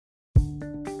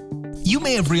You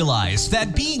may have realized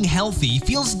that being healthy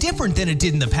feels different than it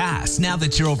did in the past now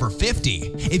that you're over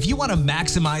 50. If you want to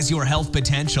maximize your health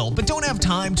potential but don't have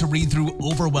time to read through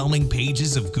overwhelming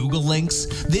pages of Google links,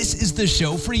 this is the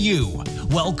show for you.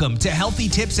 Welcome to Healthy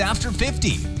Tips After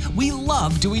 50. We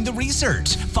love doing the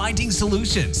research, finding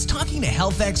solutions, talking to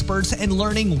health experts, and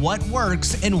learning what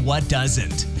works and what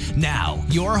doesn't. Now,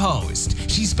 your host.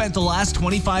 She spent the last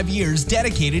 25 years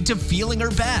dedicated to feeling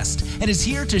her best and is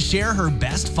here to share her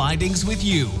best findings with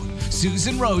you,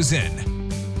 Susan Rosen.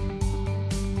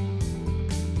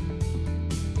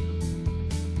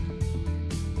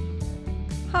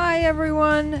 Hi,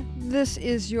 everyone. This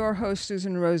is your host,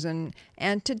 Susan Rosen,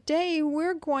 and today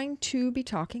we're going to be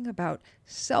talking about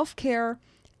self-care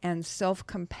and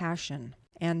self-compassion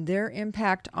and their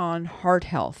impact on heart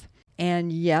health.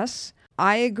 And yes,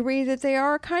 I agree that they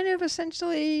are kind of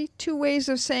essentially two ways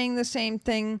of saying the same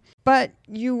thing, but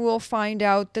you will find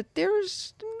out that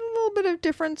there's a little bit of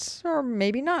difference, or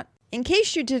maybe not. In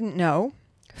case you didn't know,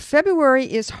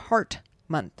 February is Heart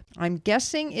Month. I'm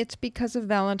guessing it's because of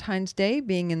Valentine's Day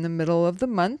being in the middle of the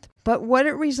month, but what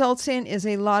it results in is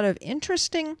a lot of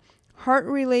interesting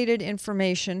heart-related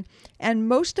information, and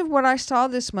most of what I saw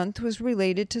this month was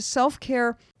related to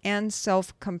self-care and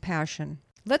self-compassion.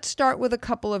 Let's start with a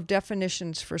couple of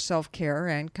definitions for self-care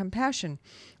and compassion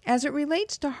as it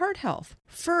relates to heart health.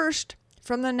 First,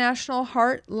 from the National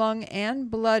Heart, Lung, and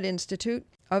Blood Institute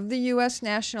of the U.S.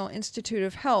 National Institute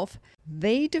of Health,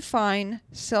 they define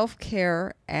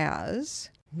self-care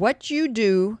as what you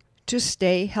do to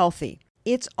stay healthy.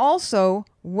 It's also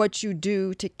what you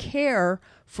do to care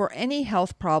for any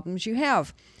health problems you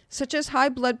have, such as high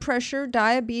blood pressure,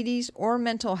 diabetes, or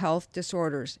mental health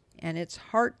disorders. And it's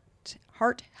heart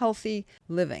healthy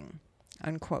living,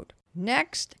 unquote.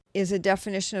 Next is a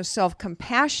definition of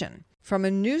self-compassion from a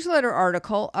newsletter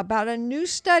article about a new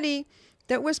study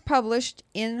that was published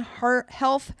in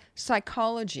Health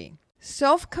Psychology.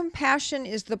 Self-compassion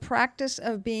is the practice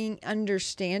of being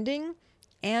understanding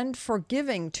and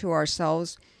forgiving to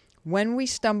ourselves when we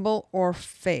stumble or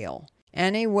fail,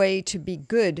 and a way to be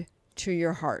good to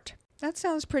your heart. That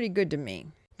sounds pretty good to me.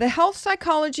 The health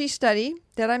psychology study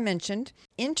that I mentioned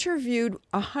interviewed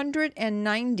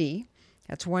 190,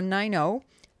 that's 190,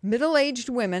 middle-aged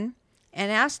women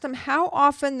and asked them how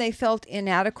often they felt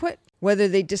inadequate, whether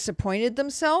they disappointed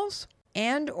themselves,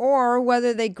 and or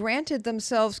whether they granted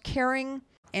themselves caring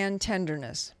and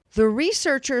tenderness. The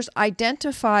researchers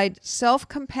identified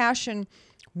self-compassion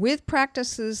with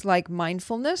practices like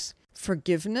mindfulness,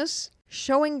 forgiveness,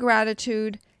 showing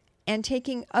gratitude, and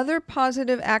taking other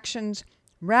positive actions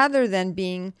rather than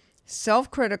being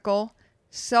self-critical,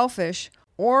 selfish,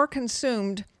 or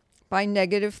consumed by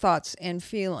negative thoughts and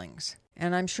feelings.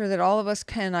 And I'm sure that all of us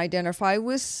can identify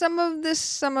with some of this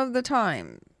some of the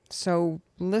time. So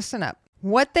listen up.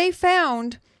 What they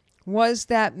found was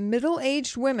that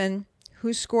middle-aged women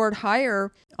who scored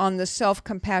higher on the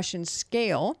self-compassion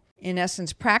scale, in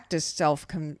essence practiced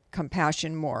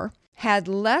self-compassion more, had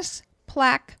less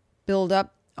plaque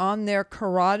buildup on their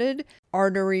carotid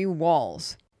artery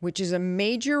walls, which is a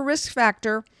major risk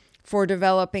factor for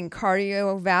developing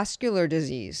cardiovascular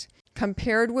disease,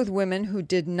 compared with women who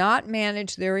did not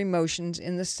manage their emotions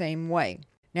in the same way.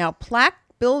 Now, plaque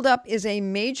buildup is a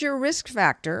major risk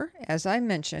factor, as I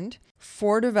mentioned,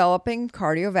 for developing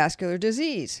cardiovascular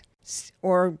disease,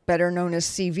 or better known as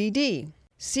CVD.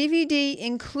 CVD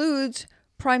includes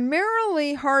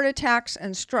primarily heart attacks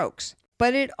and strokes,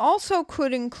 but it also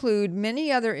could include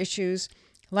many other issues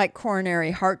like coronary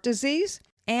heart disease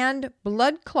and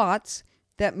blood clots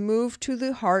that move to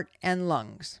the heart and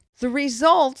lungs. The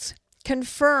results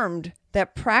confirmed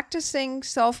that practicing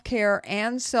self-care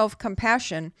and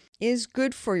self-compassion is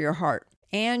good for your heart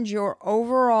and your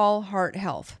overall heart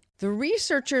health. The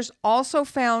researchers also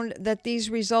found that these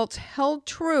results held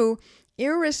true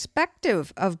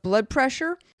irrespective of blood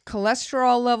pressure,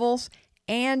 cholesterol levels,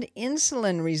 and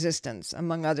insulin resistance,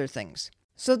 among other things.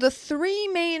 So the three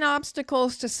main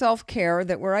obstacles to self-care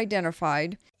that were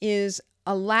identified is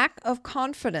a lack of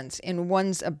confidence in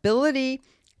one's ability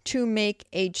to make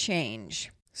a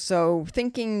change. So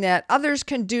thinking that others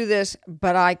can do this,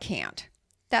 but I can't.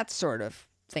 That sort of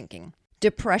thinking.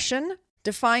 Depression,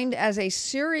 defined as a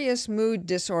serious mood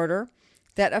disorder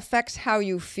that affects how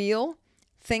you feel,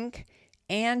 think,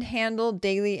 and handle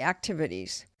daily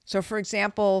activities. So for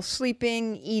example,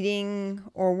 sleeping, eating,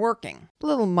 or working.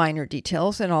 Little minor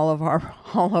details in all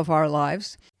of our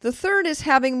lives. The third is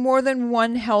having more than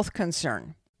one health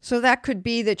concern. So that could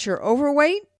be that you're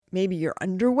overweight, maybe you're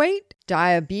underweight,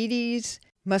 diabetes,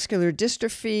 muscular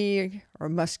dystrophy, or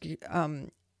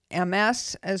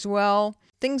MS as well,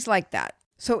 things like that.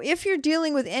 So if you're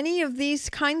dealing with any of these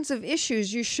kinds of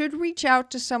issues, you should reach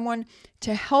out to someone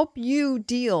to help you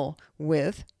deal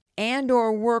with and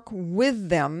or work with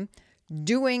them.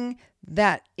 Doing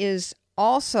that is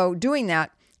also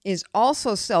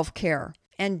self-care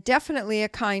and definitely a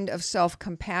kind of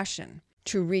self-compassion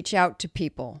to reach out to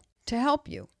people to help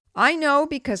you. I know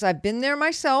because I've been there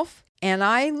myself, and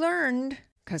I learned,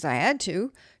 because I had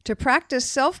to practice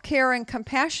self-care and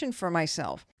compassion for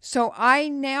myself. So I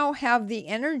now have the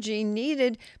energy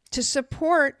needed to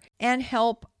support and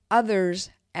help others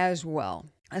as well,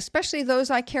 especially those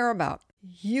I care about.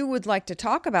 You would like to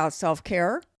talk about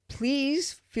self-care,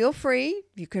 please feel free.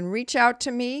 You can reach out to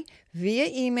me via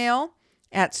email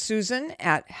at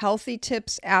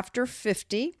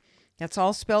Susan@healthytipsafter50. That's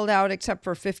all spelled out except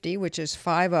for 50, which is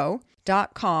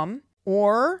 50.com,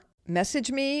 or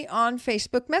message me on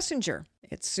Facebook Messenger.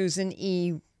 It's Susan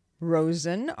E.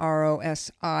 Rosen,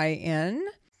 Rosin.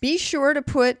 Be sure to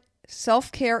put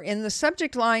self-care in the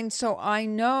subject line so I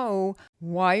know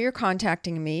why you're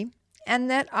contacting me and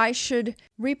that I should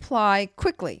reply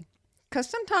quickly, because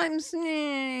sometimes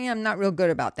I'm not real good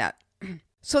about that.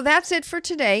 So that's it for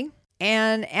today.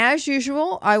 And as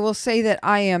usual, I will say that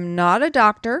I am not a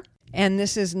doctor, and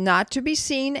this is not to be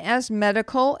seen as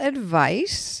medical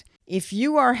advice. If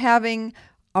you are having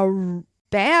a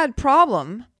bad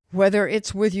problem, whether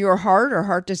it's with your heart or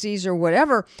heart disease or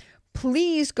whatever,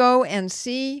 please go and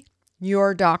see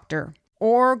your doctor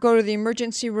or go to the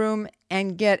emergency room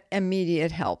and get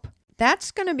immediate help. That's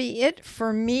going to be it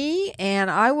for me, and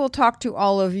I will talk to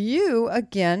all of you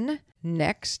again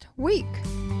next week.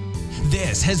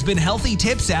 This has been Healthy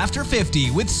Tips After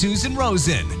 50 with Susan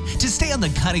Rosen. To stay on the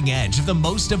cutting edge of the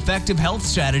most effective health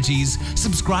strategies,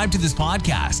 subscribe to this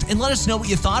podcast and let us know what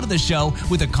you thought of the show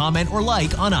with a comment or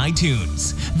like on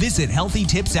iTunes. Visit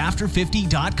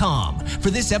healthytipsafter50.com for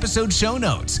this episode's show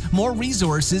notes, more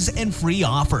resources, and free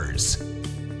offers.